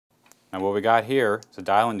Now what we got here is a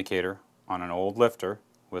dial indicator on an old lifter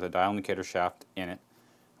with a dial indicator shaft in it.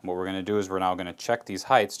 And what we're going to do is we're now going to check these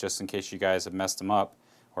heights just in case you guys have messed them up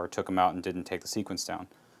or took them out and didn't take the sequence down.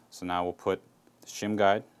 So now we'll put the shim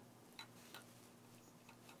guide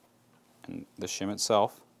and the shim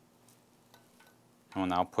itself, and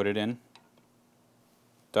we'll now put it in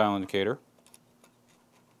dial indicator.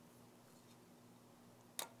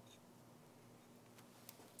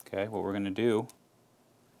 Okay, what we're going to do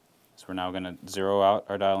is we're now going to zero out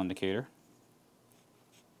our dial indicator.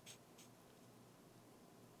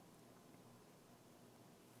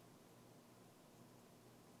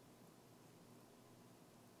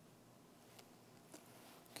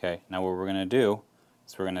 Okay, now what we're going to do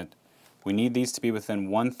is we need these to be within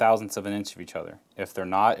 1/1000th of an inch of each other. If they're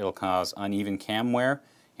not, it'll cause uneven cam wear,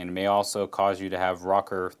 and it may also cause you to have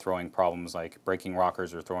rocker throwing problems like breaking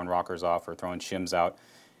rockers or throwing rockers off or throwing shims out.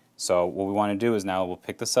 So what we want to do is now we'll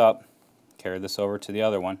pick this up, carry this over to the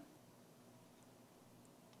other one,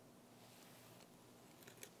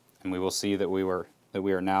 and we will see that we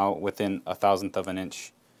are now within 1/1000th of an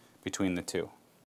inch between the two.